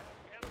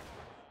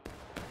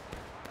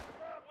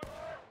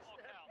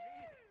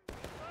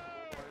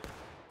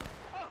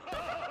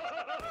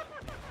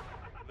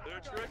 They're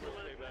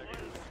trickling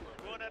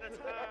one at a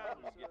time.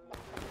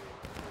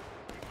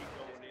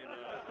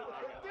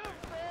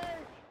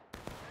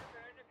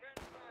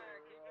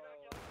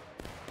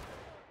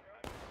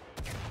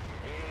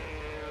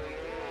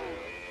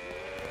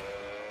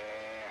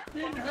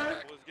 Didn't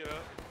hurt! Boys, get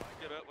up.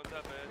 Get up. What's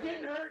up, man?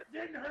 Didn't hurt!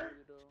 Didn't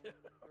hurt!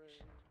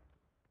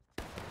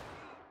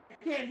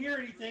 I can't hear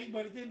anything,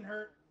 but it didn't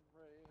hurt.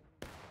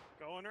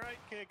 Going right,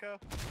 Keiko.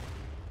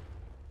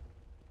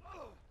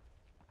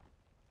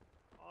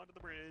 Onto the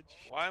bridge.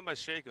 Why am I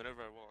shaking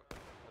whenever I walk?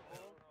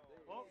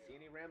 See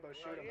any Rambo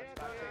shoot him. Let's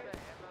stop taking it.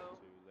 Too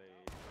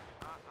late.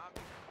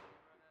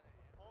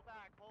 Pull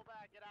back, pull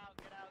back. Get out,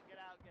 get out, get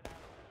out, get out.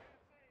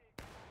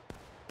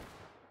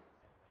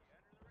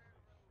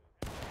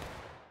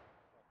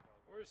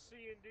 We're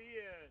C and D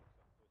in.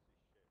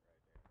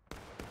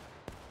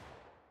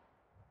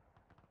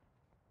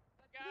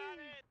 Got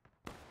it.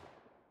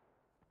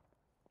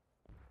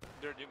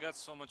 Dude, you got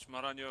so much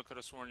mud on you, I could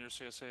have sworn you're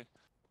CSA.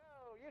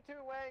 Oh, you You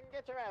too, Wayne.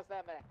 Get your ass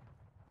down there.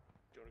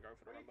 Do you want to go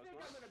for the What do run, you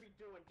think I'm Muslim? gonna be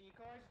doing,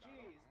 decoys?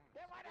 Jeez.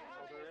 Then why the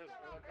hell Oh, there is.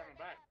 Oh, they're coming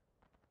back.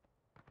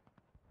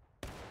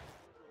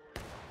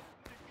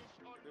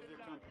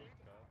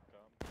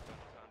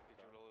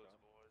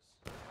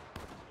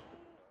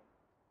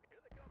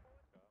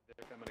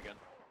 They're coming again.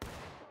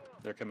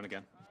 They're coming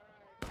again.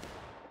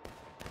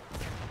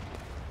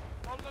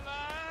 Hold the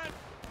line!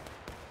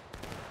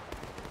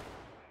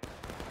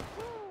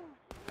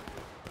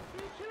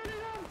 He's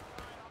shooting him!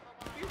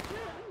 He's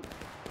shooting!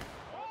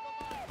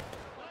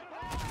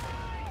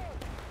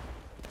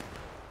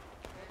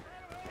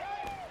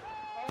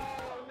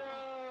 Oh no!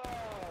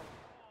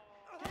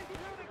 Keep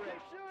shooting the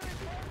bridge!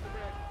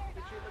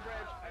 Keep shooting the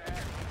bridge!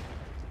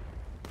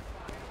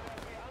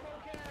 I'm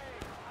okay!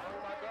 Oh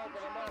my God,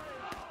 but I'm up.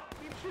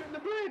 Keep shooting the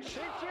bridge!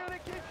 Keep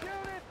shooting, keep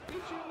shooting!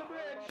 Keep shooting the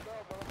bridge!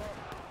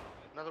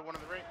 Another one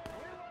in the ring.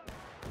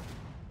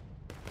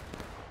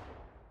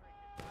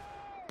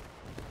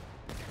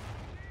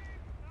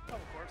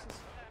 Couple corpses.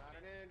 Not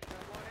an inch,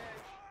 not 1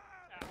 inch.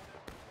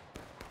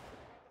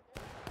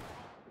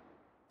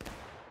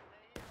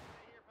 Stay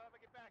here, Bubba.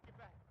 Get back, get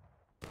back.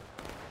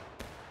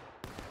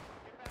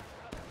 Get back,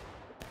 brother.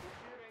 Keep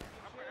shooting,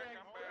 keep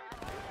shooting.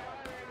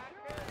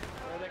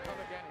 Here they come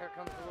again. Here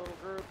comes the little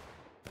group.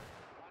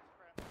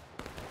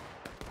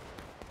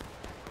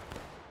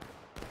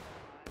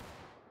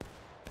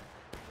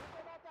 Shoot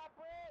them at that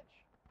bridge!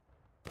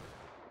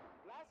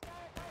 Last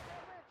guy across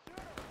that bridge,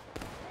 shoot him!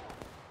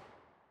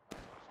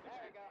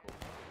 There we go.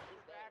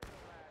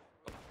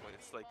 Wait,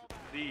 it's like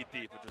knee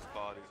deep with just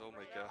bodies. Oh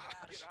my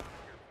gosh.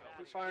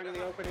 Keep firing in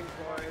the openings,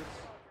 boys.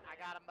 I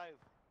gotta move.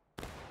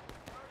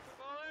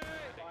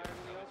 Fire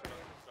in the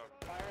openings.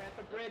 Fire at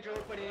the bridge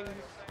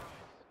openings.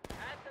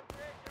 At the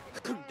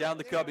bridge. Down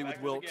the cubby with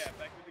Wilkes.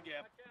 Back with the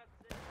gap.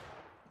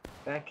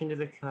 Back into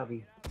the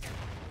cubby.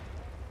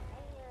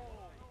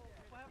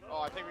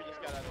 Oh, I think we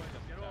just got out of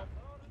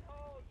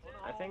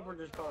I think we're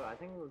just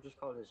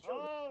called his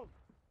children. Oh!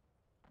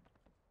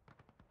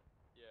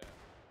 Yeah.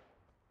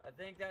 I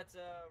think that's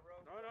road.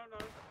 No.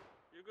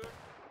 You good?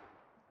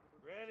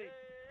 Ready.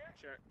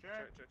 Check.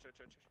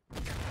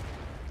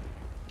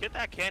 Get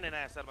that cannon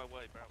ass out of my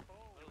way, bro.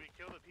 Did we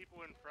kill the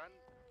people in front?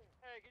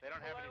 Hey, They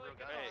don't have any real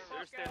guns. Hey,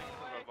 they're standing in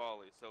front of a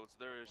volley, so it's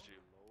their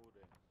issue.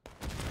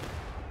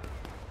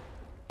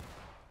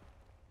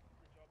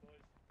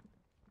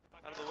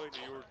 Out of the way,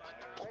 New York.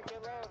 Break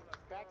it low.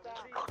 Back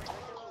down. Break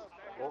it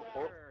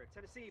low.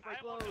 Tennessee, fight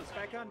close,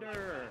 back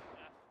under.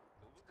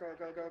 Go,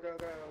 go, go, go,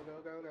 go, go,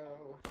 go,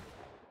 go.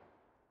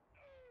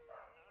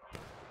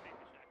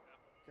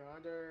 Get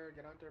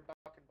under, buck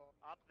and ball.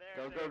 Up there.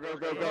 Go, there. go,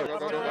 go, go, go,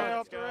 go, go, go.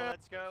 Let's go,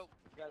 let's go.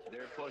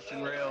 They're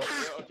pushing rail.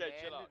 Okay,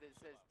 chill out. That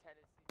says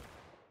Tennessee.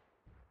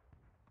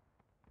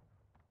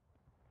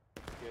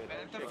 Been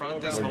at the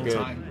front this whole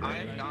time. I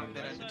have not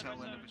been at the tail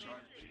end of a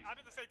charge. I'm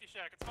in the safety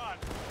shack. It's fine.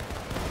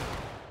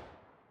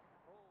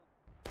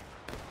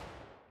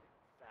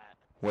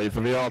 Wait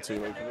for the RT.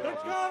 Wait for the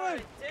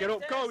RT. Get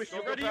up, go. If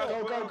you're ready, Go,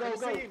 go, go, go.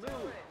 Let's go. Go,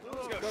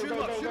 Shoot go,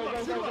 up, go, shoot go, up, go,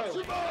 shoot go, up, go.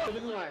 shoot up. To the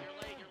new line.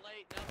 You're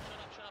late. No,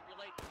 shut up. You're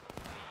late.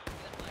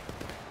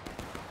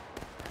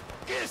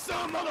 Get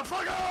some,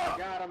 motherfucker!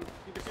 Got him.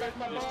 You can suck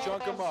my balls. Just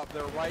chunk them up.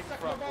 They're right in Suck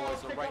front, my balls,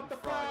 boys. They're pick right up in the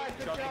front. prize.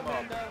 Good Chunk job, them up.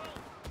 Mando.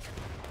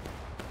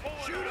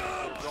 Shoot them!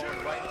 They're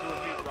going right into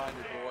a meat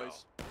grinder, boys.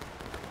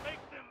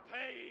 Make them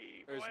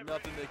pay. There's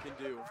nothing they can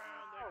do.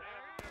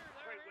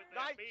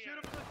 Knight, shoot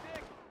him with the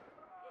stick.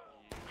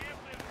 Give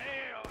them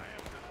hell,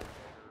 Hampton.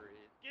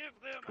 Give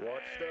them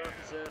Watch the hell.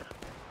 officer.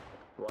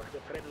 Watch the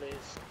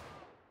friendlies.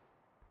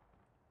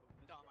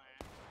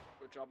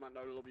 Good job, man. I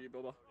love you,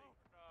 Bubba.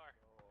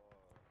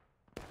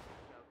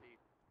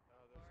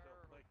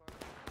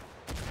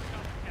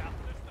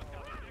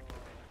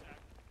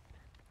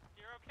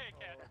 You're okay,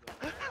 Cat.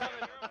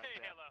 You're okay,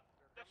 Halo.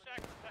 The shack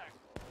is back.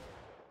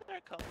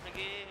 They're coming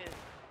again.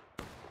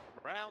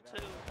 Round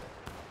 2.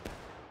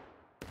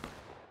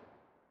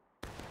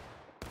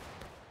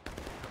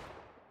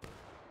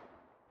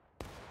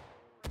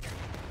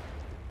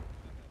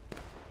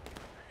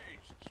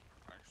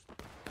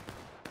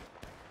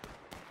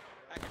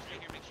 Hacker, stay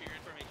here. Make sure your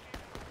information.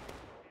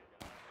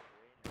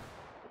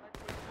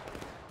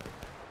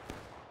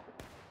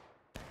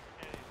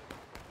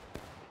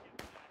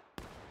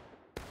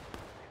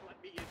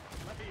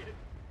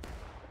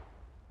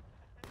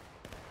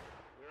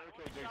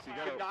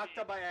 You knocked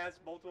on my ass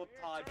multiple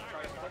times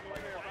trying to fuck my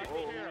hair.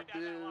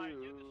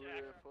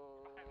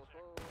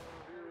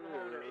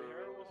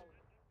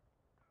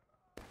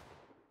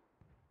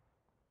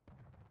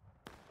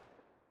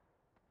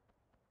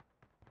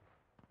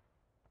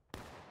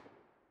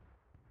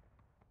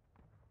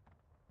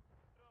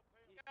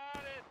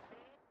 Got it.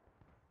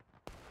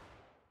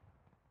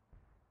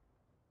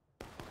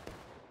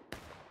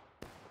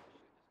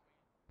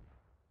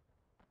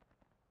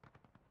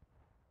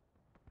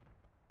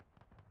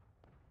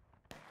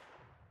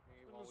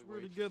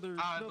 We're together.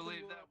 I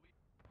believe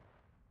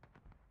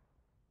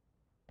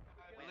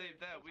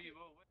that we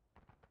will win.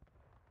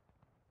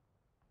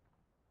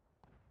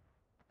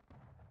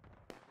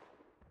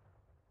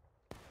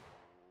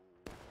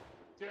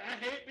 Dude, I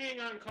hate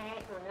being on call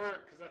for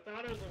work, because I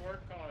thought it was a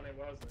work call and it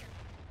wasn't.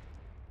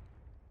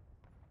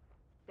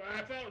 But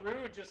I felt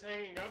rude just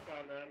hanging up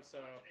on them,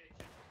 so...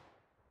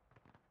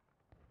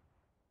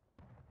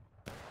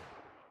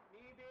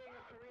 Me being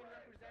a Korean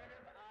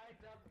representative, I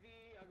dub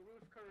thee a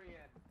roof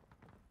Korean.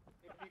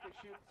 If you could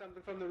shoot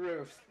something from the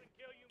roof.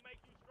 Kill you, make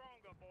you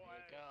stronger, boy.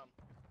 Here they come.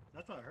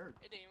 That's what I heard.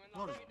 Here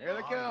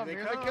they come.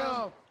 Here they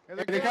come.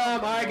 Here they come.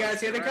 All right, guys,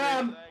 here they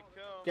come.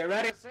 Get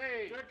ready.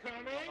 They're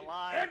coming.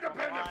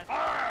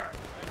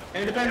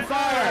 Independent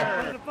fire!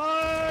 Independent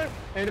fire!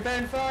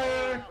 Independent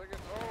fire!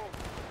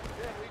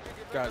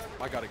 Guys,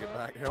 I gotta get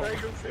back. Help.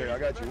 Hey, I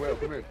got you. Will,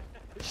 come here.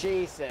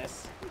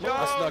 Jesus.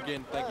 I snuck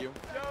in, thank you.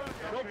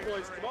 No,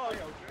 boys, come on.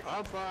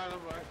 I'm fine,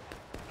 I'm fine.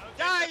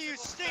 Die, you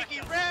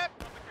stinky rep!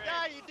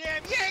 Die, you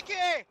damn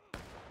Yankee!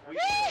 We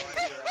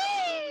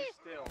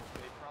still.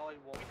 They probably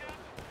won't.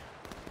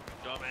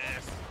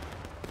 Dumbass.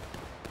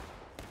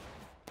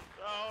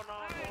 Oh no.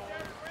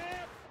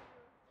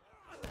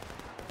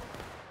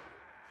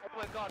 Oh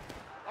my god!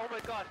 Oh my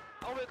god!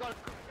 Oh my god!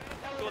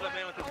 Kill that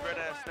man with his red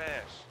ass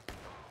stash.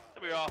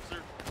 Come here,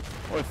 officer.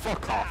 Oh,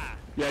 fuck off.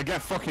 Yeah,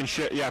 get fucking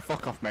shit. Yeah,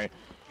 fuck off, mate.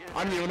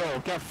 I'm you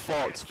know. Get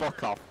fucked.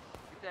 Fuck off.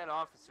 Get that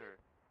officer.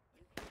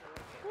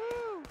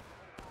 Woo!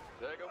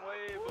 Take him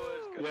away,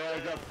 boys. Good Yeah,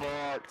 man. get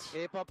fucked.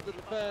 Keep up the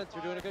defense.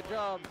 You're doing a good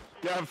job.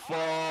 Get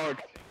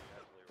fucked.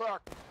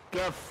 Fuck.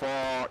 Get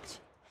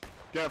fucked.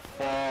 Get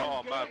fucked.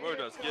 Oh man, we're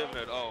just giving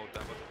it. Oh,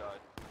 that must have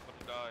died. Must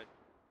have died.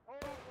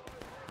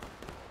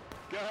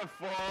 Get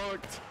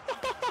fucked.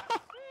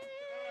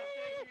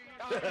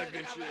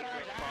 Good shit.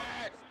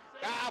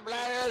 God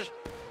bless!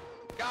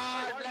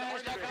 God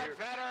bless the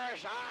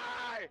Confederacy!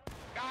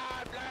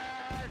 God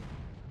bless!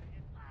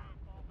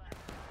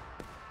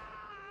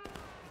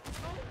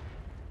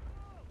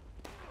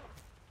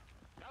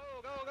 Go,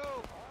 go, go!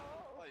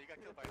 Oh, you got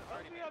killed by a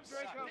 30 man.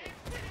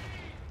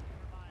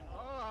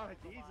 Oh,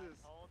 Jesus.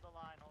 Hold the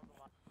line, hold the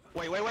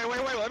line.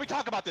 Wait, let me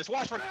talk about this.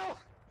 Watch for now!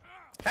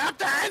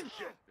 Captain!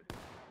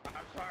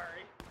 I'm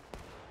sorry.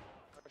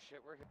 Oh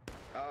shit, we're here.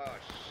 Oh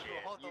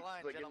shit. Hold the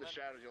line, like in gentlemen. the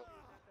shadows, you'll...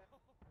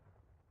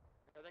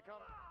 Here they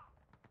come.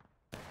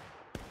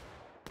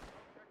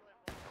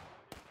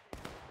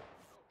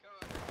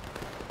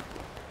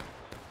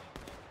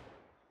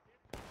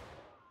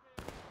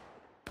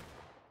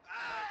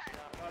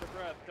 Out of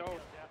breath,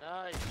 don't.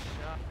 Nice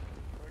shot.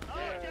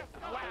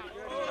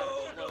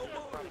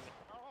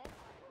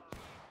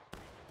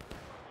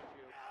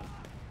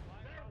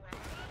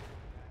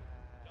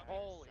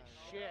 Holy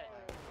shit.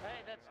 Hey,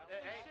 that's.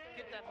 Hey,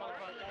 get that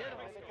motherfucker. Hit him.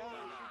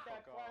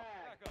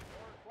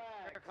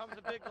 Here comes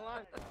a big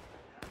line.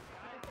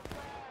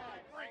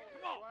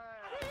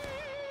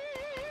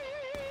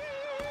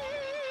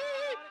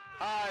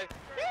 Hi.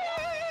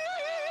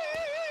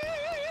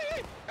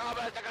 God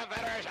bless the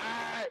Confederacy!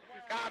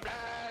 God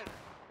bless!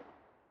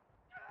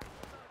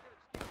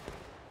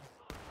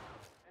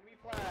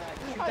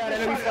 Shoot that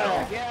enemy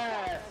flag.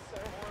 Yes.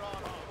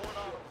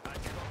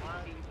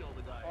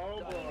 Oh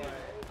boy.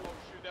 Oh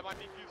shoot, that might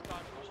be fuse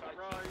time.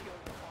 Right.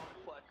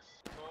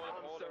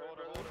 Hold it.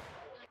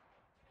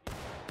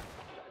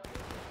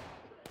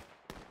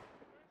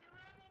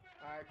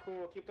 Alright,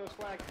 cool. Keep those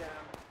flags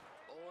down.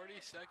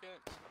 40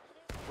 seconds.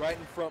 Right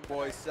in front,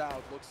 boys.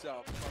 South. Look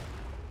south.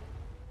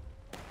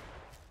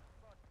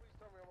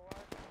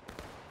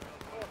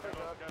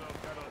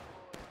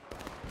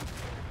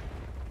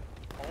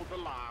 Hold the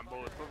line,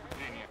 boys, for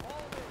Virginia.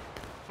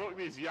 Fuck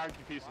these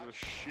Yankee pieces of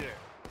shit.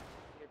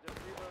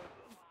 Virginia,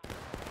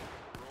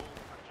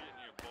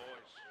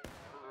 boys.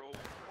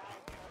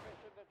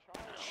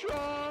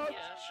 Charge!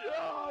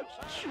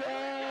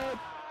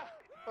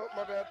 Oh,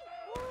 my bad.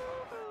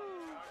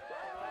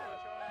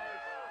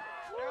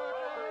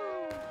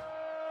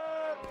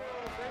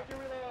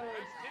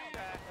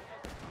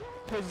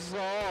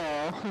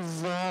 Huzzah!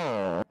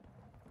 Huzzah!